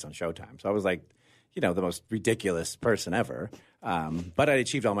broadcast on Showtime. So I was like, the most ridiculous person ever. But I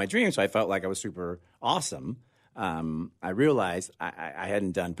achieved all my dreams, so I felt like I was super awesome. I realized I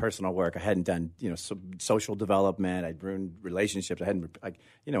hadn't done personal work. I hadn't done, social development. I'd ruined relationships.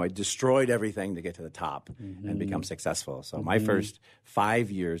 I destroyed everything to get to the top and become successful. So my first 5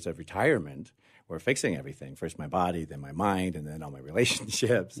 years of retirement were fixing everything. First my body, then my mind, and then all my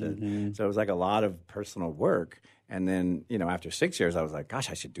relationships. And so it was like a lot of personal work. And then, after 6 years, I was like, gosh,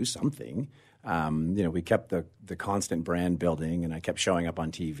 I should do something. We kept the constant brand building, and I kept showing up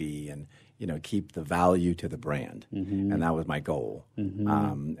on TV and, keep the value to the brand. And that was my goal.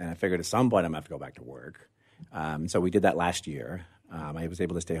 And I figured at some point I'm going to have to go back to work. So we did that last year. I was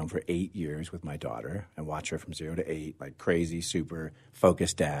able to stay home for 8 years with my daughter and watch her from 0 to 8, like crazy, super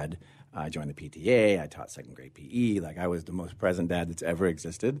focused dad. I joined the PTA. I taught second grade PE. I was the most present dad that's ever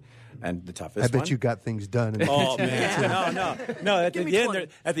existed, and the toughest. I bet one. You got things done. Oh man, no. At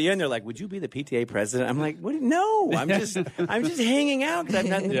the end, they're like, "Would you be the PTA president?" I'm like, "What? No, I'm just hanging out because I have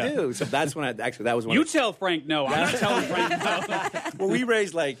nothing to do." So that's when that was when you tell Frank no. I'm not telling Frank no. Well, we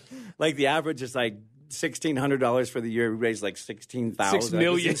raised like the average is like $1,600 for the year. We raised like $16,000. $6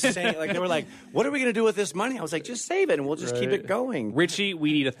 million. Insane. They were like, "What are we going to do with this money?" I was like, "Just save it, and we'll just keep it going." Richie,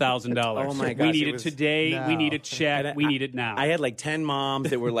 we need $1,000. Oh my gosh, we need it today. now. We need a check. We need it now. I had like 10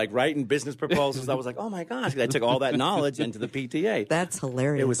 moms that were like writing business proposals. I was like, "Oh my gosh!" I took all that knowledge into the PTA. That's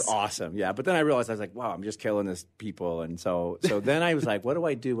hilarious. It was awesome, yeah. But then I realized I was like, "Wow, I'm just killing this people." And so then I was like, "What do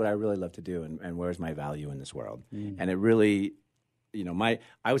I do? What I really love to do? And where's my value in this world?" And it really,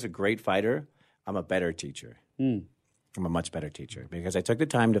 I was a great fighter. I'm a better teacher. I'm a much better teacher because I took the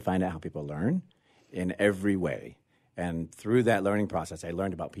time to find out how people learn in every way. And through that learning process, I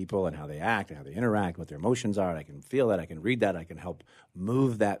learned about people and how they act and how they interact, what their emotions are. I can feel that. I can read that. I can help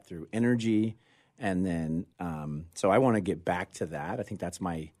move that through energy. And then, so I want to get back to that. I think that's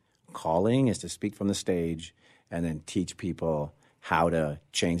my calling, is to speak from the stage and then teach people how to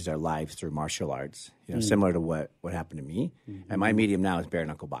change their lives through martial arts, similar to what happened to me. And my medium now is bare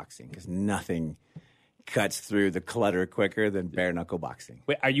knuckle boxing, because nothing cuts through the clutter quicker than bare knuckle boxing.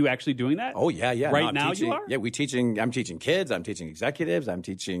 Wait, are you actually doing that? Oh yeah. Right now you are? Yeah, I'm teaching kids. I'm teaching executives. I'm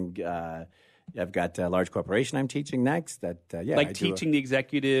teaching. I've got a large corporation I'm teaching next. Teaching the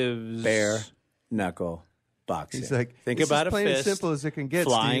executives bare knuckle boxing. He's like, think this about is a plain fist as simple as it can get,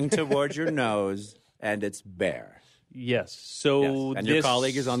 flying Steve. towards your nose, and it's bare. Yes. So Yes. And your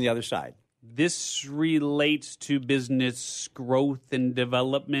colleague is on the other side. This relates to business growth and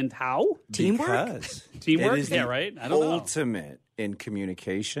development. How? Teamwork? Because Teamwork? it is Yeah, the right? I don't know. ultimate in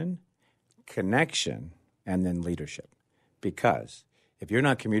communication, connection, and then leadership. Because if you're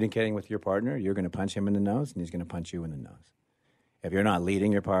not communicating with your partner, you're going to punch him in the nose, and he's going to punch you in the nose. If you're not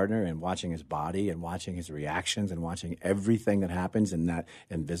leading your partner and watching his body and watching his reactions and watching everything that happens in that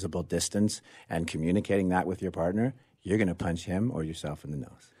invisible distance and communicating that with your partner, you're going to punch him or yourself in the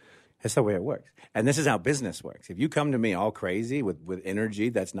nose. That's the way it works. And this is how business works. If you come to me all crazy with energy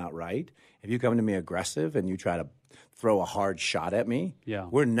that's not right, if you come to me aggressive and you try to throw a hard shot at me,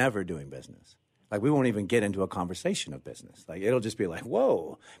 we're never doing business. We won't even get into a conversation of business. It'll just be like,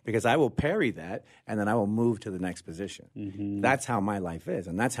 whoa, because I will parry that, and then I will move to the next position. That's how my life is,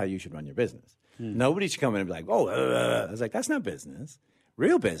 and that's how you should run your business. Nobody should come in and be like, I was like, that's not business.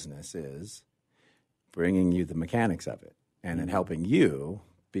 Real business is bringing you the mechanics of it, and then helping you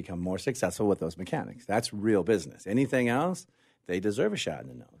become more successful with those mechanics. That's real business. Anything else, they deserve a shot in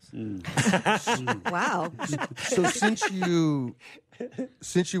the nose. Wow. So since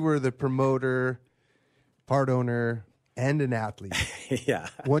you were the promoter, part owner, and an athlete, Yeah.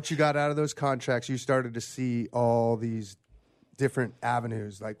 once you got out of those contracts, you started to see all these different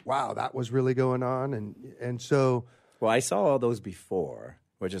avenues. Like, wow, that was really going on, and so. Well, I saw all those before,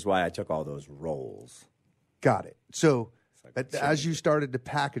 which is why I took all those roles. Got it. So as you started to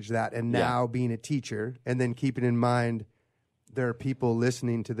package that, and now being a teacher, and then keeping in mind there are people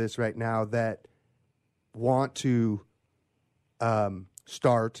listening to this right now that want to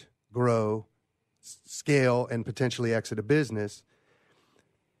start, grow, scale, and potentially exit a business.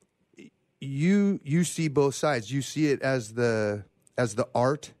 you see both sides. You see it as the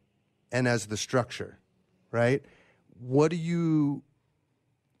art and as the structure, right? What do you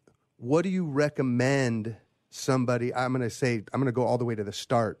recommend somebody? I'm going to go all the way to the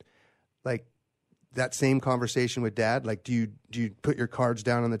start. Like that same conversation with Dad. Like, do you put your cards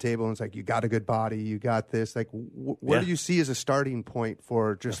down on the table and it's like, you got a good body, you got this. Like, what do you see as a starting point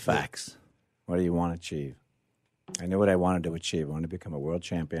for just the facts? What do you want to achieve? I knew what I wanted to achieve. I wanted to become a world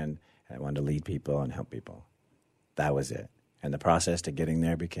champion, and I wanted to lead people and help people. That was it. And the process to getting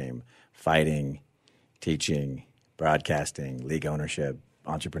there became fighting, teaching, broadcasting, league ownership,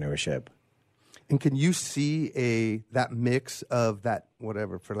 entrepreneurship. And can you see that mix of that,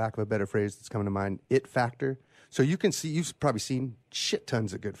 whatever, for lack of a better phrase that's coming to mind, it factor? So you can see, you've probably seen shit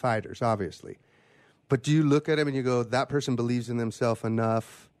tons of good fighters, obviously. But do you look at them and you go, that person believes in themselves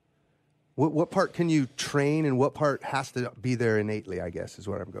enough? What part can you train and what part has to be there innately, I guess, is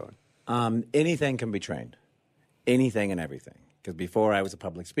where I'm going. Anything can be trained. Anything and everything. Because before I was a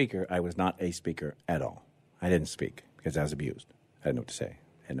public speaker, I was not a speaker at all. I didn't speak because I was abused. I didn't know what to say.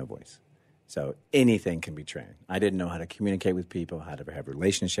 I had no voice. So anything can be trained. I didn't know how to communicate with people, how to have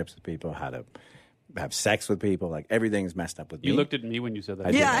relationships with people, how to have sex with people. Like, everything's messed up with me. You looked at me when you said that.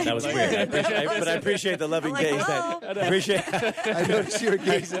 I did. Yeah, That was weird. But I appreciate the loving gaze. I noticed you were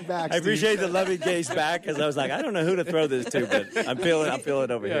gazing back. I appreciate the loving gaze back because I was like, I don't know who to throw this to, but I'm feeling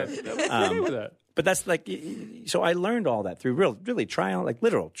it over here. That. But that's like, so I learned all that through really trial, like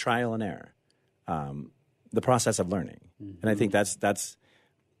literal trial and error, the process of learning. Mm-hmm. And I think that's,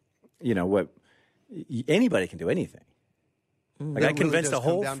 what anybody can do anything. Like, I convinced the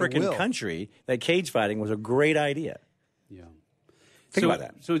whole freaking country that cage fighting was a great idea. Yeah. Think about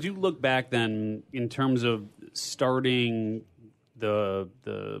that. So as you look back then, in terms of starting the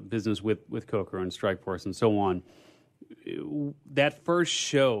business with Coker and Strikeforce and so on, that first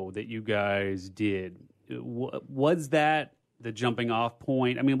show that you guys did, was that the jumping off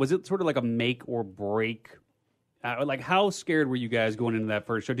point? I mean, was it sort of like a make or break? Like, how scared were you guys going into that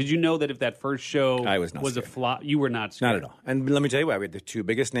first show? Did you know that if that first show was a flop, you were not scared? Not at all. And let me tell you why. We had the two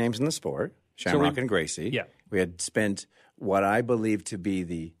biggest names in the sport, Shamrock and Gracie. Yeah. We had spent what I believe to be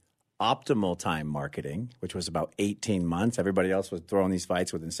the optimal time marketing, which was about 18 months. Everybody else was throwing these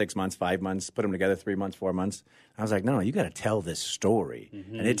fights within 6 months, 5 months, put them together 3 months, 4 months. I was like, no, you got to tell this story.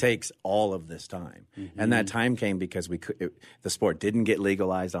 Mm-hmm. And it takes all of this time. Mm-hmm. And that time came because the sport didn't get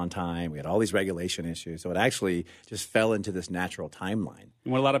legalized on time. We had all these regulation issues. So it actually just fell into this natural timeline.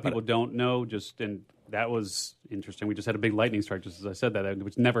 And what a lot of people don't know, and that was interesting. We just had a big lightning strike, just as I said that,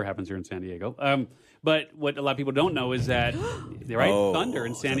 which never happens here in San Diego. But what a lot of people don't know is that, thunder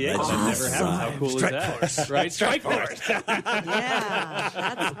in San Diego. That never happens. How cool is that? Right? Strikeforce.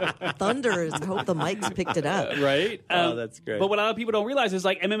 Yeah, thunder is. I hope the mics picked it up. Right? That's great. But what a lot of people don't realize is,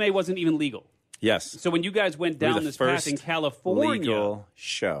 like, MMA wasn't even legal. Yes. So when you guys went down this path in California, legal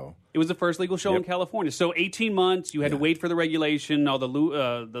show. It was the first legal show in California. So 18 months, you had to wait for the regulation, all the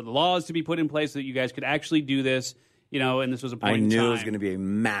laws to be put in place so that you guys could actually do this. And this was a point in time. I knew it was going to be a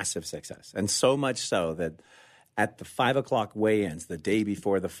massive success, and so much so that at the 5 o'clock weigh-ins, the day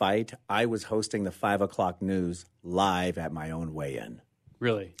before the fight, I was hosting the 5 o'clock news live at my own weigh-in.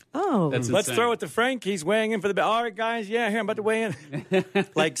 Really? Oh. That's Let's insane. throw it to Frank. He's weighing in for the... All right, guys. Yeah, here, I'm about to weigh in.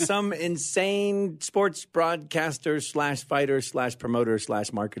 Like some insane sports broadcaster / fighter / promoter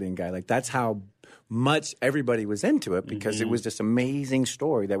 / marketing guy. Like, that's how much everybody was into it because it was this amazing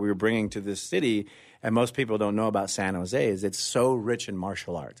story that we were bringing to this city. And most people don't know about San Jose is it's so rich in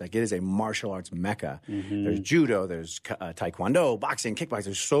martial arts. Like, it is a martial arts mecca. Mm-hmm. There's judo, there's taekwondo, boxing, kickboxing.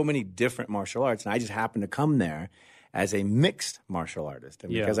 There's so many different martial arts. And I just happened to come there as a mixed martial artist.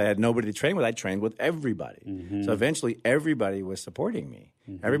 And because I had nobody to train with, I trained with everybody. Mm-hmm. So eventually everybody was supporting me.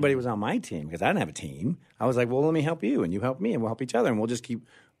 Mm-hmm. Everybody was on my team because I didn't have a team. I was like, well, let me help you and you help me and we'll help each other and we'll just keep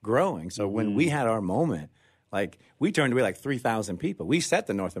growing. So when we had our moment, like, we turned away like 3,000 people. We set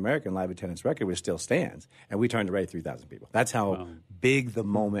the North American live attendance record, which still stands, and we turned away 3,000 people. That's how big the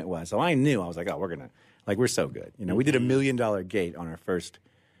moment was. So I knew, I was like, oh, we're so good. We did $1 million gate on our first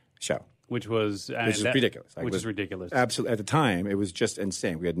show. Which was ridiculous. Which is ridiculous. Absolutely. At the time, it was just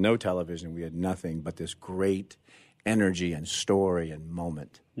insane. We had no television. We had nothing but this great energy and story and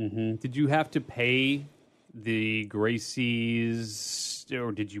moment. Mm-hmm. Did you have to pay the Gracies,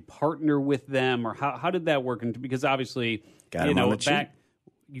 or did you partner with them, or how did that work? Because obviously, got them on the cheap.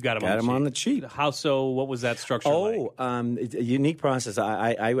 You got them on the cheap. How so? What was that structure like? It's a unique process.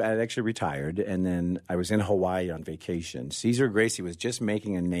 I actually retired, and then I was in Hawaii on vacation. Cesar Gracie was just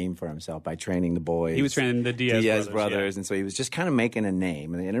making a name for himself by training the boys. He was training the Diaz brothers, and so he was just kind of making a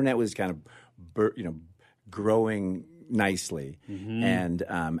name. And the internet was kind of, growing, nicely. And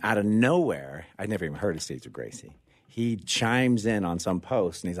out of nowhere, I never even heard of Cesar Gracie. He chimes in on some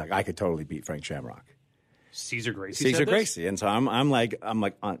post, and he's like, I could totally beat Frank Shamrock. Caesar Gracie. Cesar said this? Gracie. And so I'm like,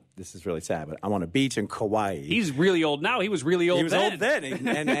 this is really sad, but I'm on a beach in Kauai. He's really old now. He was really old He was then. old then.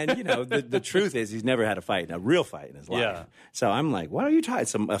 And you know, the truth is he's never had a real fight in his life. Yeah. So I'm like, what are you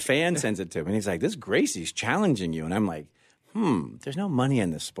talking? A fan sends it to him, and he's like, this Gracie's challenging you. And I'm like, there's no money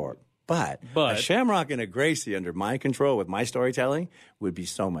in this sport. But a Shamrock and a Gracie under my control with my storytelling would be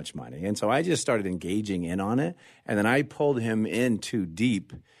so much money. And so I just started engaging in on it. And then I pulled him in too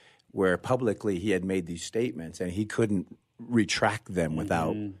deep where publicly he had made these statements and he couldn't retract them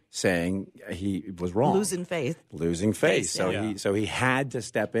without saying he was wrong. Losing faith. So he had to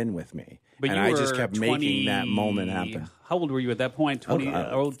step in with me. But and you I were just kept making that moment happen. How old were you at that point? 20,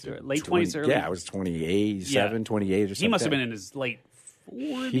 late 20s, early? Yeah, I was 28 or something. He must have been in his late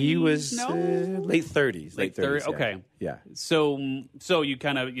 40s. He was late 30s. Late 30s. Yeah. Okay. Yeah. So you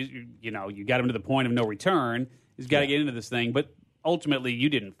kind of you got him to the point of no return. He's got to get into this thing, but ultimately you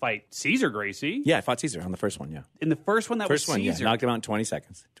didn't fight Cesar Gracie. Yeah, I fought Cesar on the first one. Yeah. In the first one, First was one, Cesar. yeah, knocked him out in 20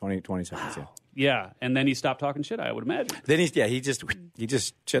 seconds. 20 seconds. Yeah. Yeah, and then he stopped talking shit, I would imagine. Then he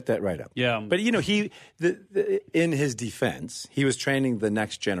just shut that right up. Yeah. But you know, in his defense, he was training the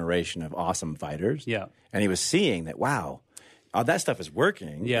next generation of awesome fighters. Yeah. And he was seeing that, wow, all that stuff is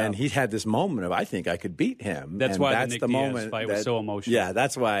working. Yeah. And he had this moment of, I think I could beat him. That's and why that's the Nick Diaz moment fight was so emotional. Yeah,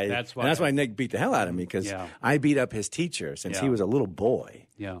 that's why Nick beat the hell out of me because I beat up his teacher since he was a little boy.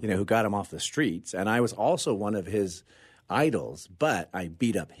 Yeah. You know, who got him off the streets, and I was also one of his idols, but I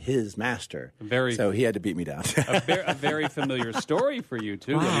beat up his master. So he had to beat me down. a very familiar story for you,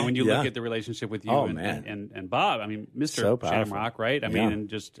 too. I mean, when you look at the relationship with you and Bob, I mean, Mr. So Shamrock, right? I mean, and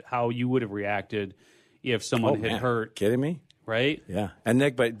just how you would have reacted if someone had hurt. Kidding me? Right? Yeah. And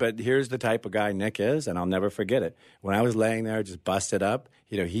Nick, but here's the type of guy Nick is, and I'll never forget it. When I was laying there just busted up,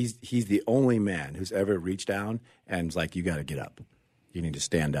 you know, he's the only man who's ever reached down and was like, you got to get up. You need to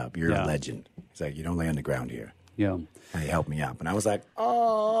stand up. You're a legend. He's like, you don't lay on the ground here. Yeah. And he helped me up. And I was like,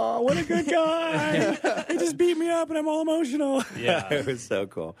 oh, what a good guy. He just beat me up and I'm all emotional. Yeah. It was so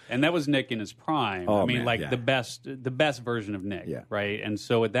cool. And that was Nick in his prime. Oh, I mean, man, the best version of Nick. Yeah. Right? And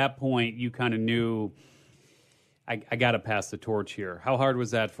so at that point, you kind of knew, I got to pass the torch here. How hard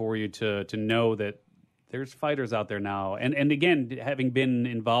was that for you to know that there's fighters out there now? And again, having been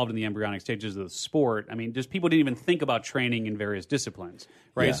involved in the embryonic stages of the sport, I mean, just people didn't even think about training in various disciplines,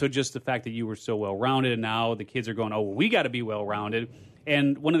 right? Yeah. So just the fact that you were so well-rounded, and now the kids are going, oh, well, we got to be well-rounded.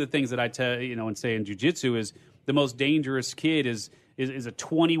 And one of the things that I tell, and say in jiu-jitsu is the most dangerous kid is a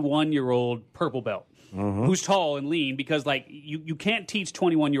 21-year-old purple belt who's tall and lean, because like you can't teach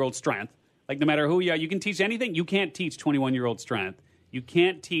 21-year-old strength. Like no matter who you are, you can teach anything. You can't teach 21-year-old strength. You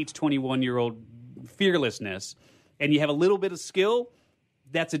can't teach 21-year-old fearlessness, and you have a little bit of skill,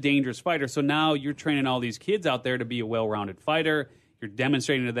 that's a dangerous fighter. So now you're training all these kids out there to be a well-rounded fighter. You're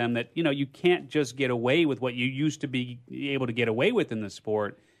demonstrating to them that, you can't just get away with what you used to be able to get away with in the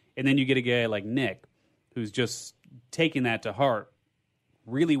sport. And then you get a guy like Nick, who's just taking that to heart,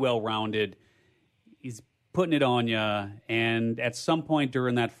 really well-rounded. He's putting it on you. And at some point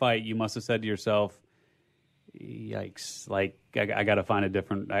during that fight, you must have said to yourself, yikes, like I got to find a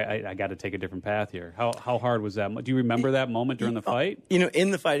different, I got to take a different path here. How hard was that? Do you remember that moment during the fight?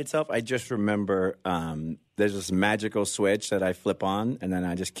 In the fight itself, I just remember there's this magical switch that I flip on, and then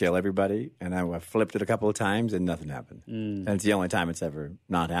I just kill everybody. And I flipped it a couple of times, and nothing happened. And it's the only time it's ever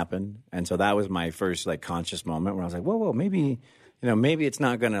not happened. And so that was my first conscious moment where I was like, whoa, maybe it's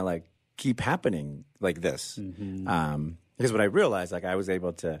not going to keep happening like this. Because what I realized, I was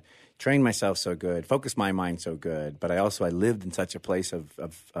able to train myself so good, focus my mind so good, but I lived in such a place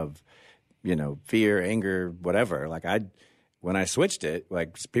of fear, anger, whatever. When I switched it,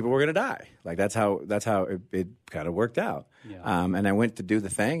 people were going to die. That's how it kind of worked out. Yeah. And I went to do the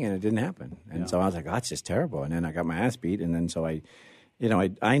thing, and it didn't happen. And so I was like, oh, that's just terrible. And then I got my ass beat, and then so I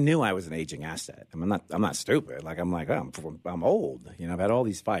knew I was an aging asset. I'm not stupid. I'm old. I've had all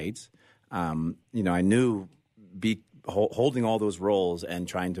these fights. I knew holding all those roles and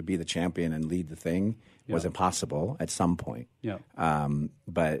trying to be the champion and lead the thing was impossible at some point. Yeah.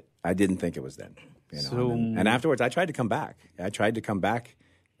 But I didn't think it was then. And afterwards, I tried to come back. I tried to come back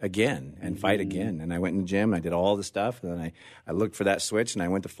again and fight again. And I went in the gym, and I did all the stuff, and then I looked for that switch, and I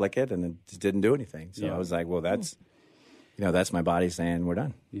went to flick it, and it just didn't do anything. So I was like, well, that's my body saying we're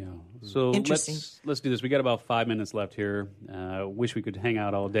done. Yeah. So let's do this. We got about 5 minutes left here. Wish we could hang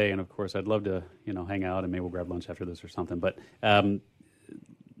out all day, and of course, I'd love to hang out, and maybe we'll grab lunch after this or something. But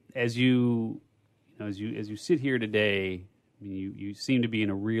as you sit here today, I mean, you seem to be in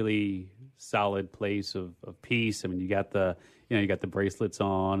a really solid place of peace. I mean, you got the bracelets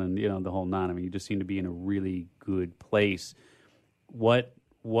on, and the whole nine. I mean, you just seem to be in a really good place. What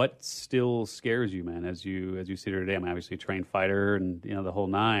still scares you, man, as you sit here today? I mean, obviously a trained fighter, and the whole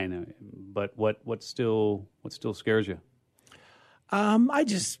nine. But what still scares you?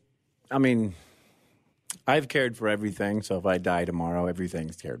 I've cared for everything, so if I die tomorrow,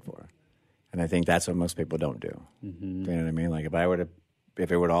 everything's cared for. And I think that's what most people don't do. Mm-hmm. Do you know what I mean? Like if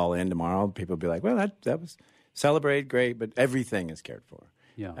it were to all end tomorrow, people would be like, well, that was celebrate, great, but everything is cared for.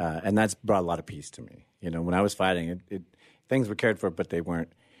 Yeah. And that's brought a lot of peace to me. When I was fighting, things were cared for, but they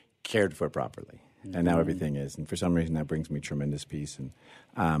weren't cared for properly. Mm-hmm. And now everything is. And for some reason, that brings me tremendous peace. And,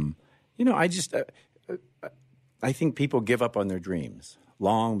 I think people give up on their dreams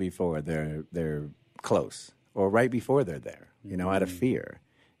long before they're close or right before they're there, out of fear.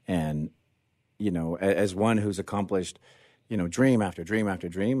 And, as one who's accomplished, dream after dream after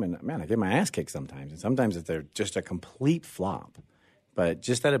dream, and man, I get my ass kicked sometimes. And sometimes they're just a complete flop. But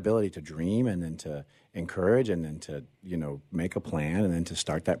just that ability to dream and then to encourage and then to, make a plan and then to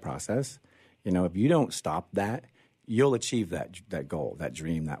start that process, if you don't stop that, you'll achieve that goal, that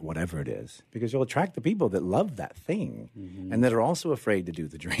dream, that whatever it is, because you'll attract the people that love that thing and that are also afraid to do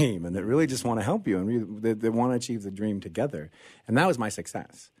the dream and that really just want to help you and they want to achieve the dream together. And that was my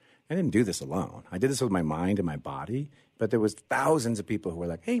success. I didn't do this alone. I did this with my mind and my body, but there was thousands of people who were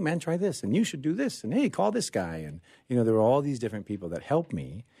like, hey, man, try this, and you should do this, and hey, call this guy. And, there were all these different people that helped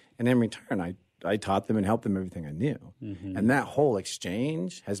me. And in return, I taught them and helped them everything I knew. Mm-hmm. And that whole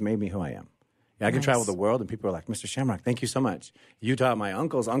exchange has made me who I am. I can travel the world, and people are like, Mr. Shamrock, thank you so much. You taught my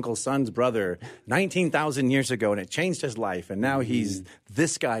uncle's son's brother 19,000 years ago, and it changed his life. And now he's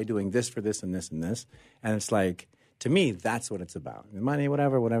this guy doing this for this and this and this. And it's like, to me, that's what it's about. Money,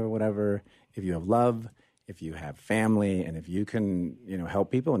 whatever. If you have love, if you have family, and if you can, help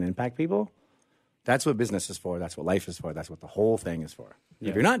people and impact people, that's what business is for. That's what life is for. That's what the whole thing is for. Yeah.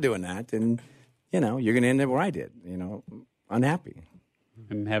 If you're not doing that, then, you're going to end up where I did, unhappy.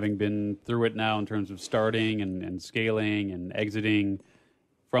 And having been through it now in terms of starting and scaling and exiting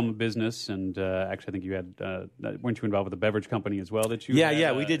from a business, and actually I think you had, weren't you involved with a beverage company as well? That you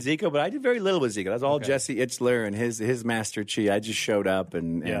Yeah, we did Zico, but I did very little with Zico. That was all Jesse Itzler and his Master Chi. I just showed up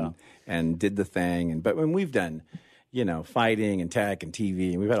and did the thing. But when we've done, fighting and tech and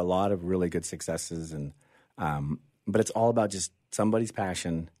TV, and we've had a lot of really good successes. And but it's all about just somebody's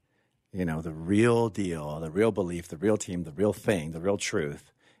passion. The real deal, the real belief, the real team, the real thing, the real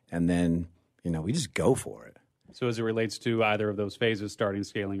truth. And then, we just go for it. So as it relates to either of those phases, starting,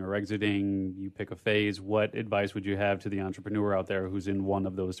 scaling, or exiting, you pick a phase. What advice would you have to the entrepreneur out there who's in one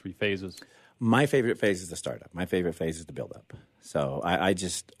of those three phases? My favorite phase is the startup. My favorite phase is the build-up. So I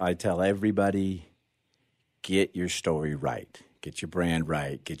tell everybody, get your story right. Get your brand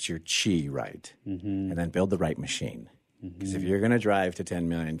right. Get your chi right. Mm-hmm. And then build the right machine. Because if you're going to drive to 10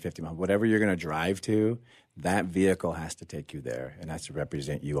 million, 50 miles, whatever you're going to drive to, that vehicle has to take you there and has to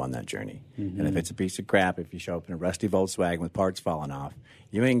represent you on that journey. Mm-hmm. And if it's a piece of crap, if you show up in a rusty Volkswagen with parts falling off,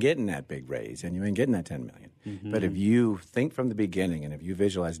 you ain't getting that big raise and you ain't getting that 10 million. Mm-hmm. But if you think from the beginning and if you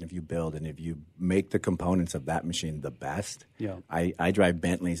visualize and if you build and if you make the components of that machine the best, I drive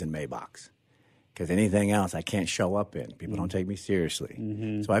Bentleys and Maybachs. Because anything else I can't show up in. People don't take me seriously.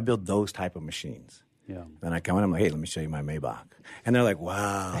 Mm-hmm. So I build those type of machines. Yeah. Then I come in, I'm like, hey, let me show you my Maybach. And they're like,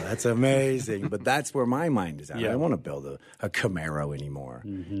 wow, that's amazing. But that's where my mind is at. I don't want to build a Camaro anymore.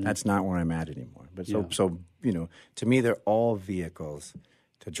 Mm-hmm. That's not where I'm at anymore. But so to me, they're all vehicles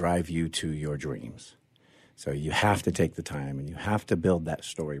to drive you to your dreams. So you have to take the time and you have to build that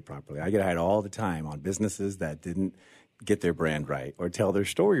story properly. I get hired all the time on businesses that didn't get their brand right or tell their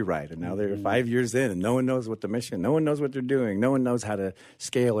story right. And now they're 5 years in and no one knows what the mission, no one knows what they're doing, no one knows how to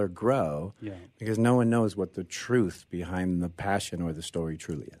scale or grow because no one knows what the truth behind the passion or the story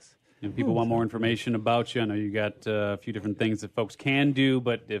truly is. If people want more information about you, I know you got a few different things that folks can do,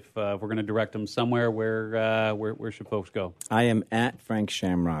 but if we're going to direct them somewhere, where should folks go? I am at Frank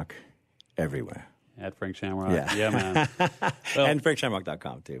Shamrock everywhere. At Frank Shamrock. Yeah, man. Well, and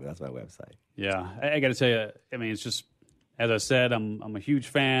FrankShamrock.com, too. That's my website. Yeah. I got to tell you, I mean, it's just, as I said, I'm a huge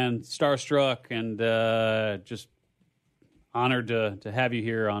fan, starstruck, and just honored to have you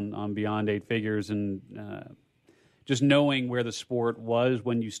here on Beyond Eight Figures, and just knowing where the sport was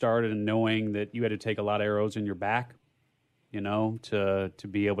when you started and knowing that you had to take a lot of arrows in your back, to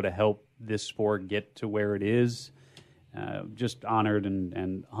be able to help this sport get to where it is. Just honored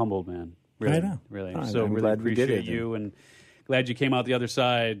and humbled, man. Really, I know. Really. I'm really glad we did appreciate it. you, and glad you came out the other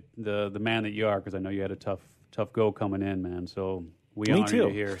side, the man that you are, because I know you had a tough go coming in, man. So We Me honor too. you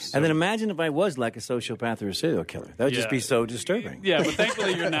here. So. And then imagine if I was like a sociopath or a serial killer. That would just be so disturbing. Yeah, but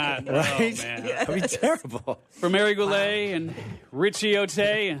thankfully you're not. Right? Oh, man. That'd be terrible. For Mary Goulet and Richie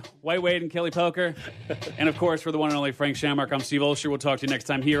Ote, White Wade and Kelly Poker, and of course for the one and only Frank Shamrock, I'm Steve Olsher. We'll talk to you next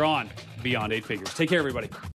time here on Beyond Eight Figures. Take care, everybody.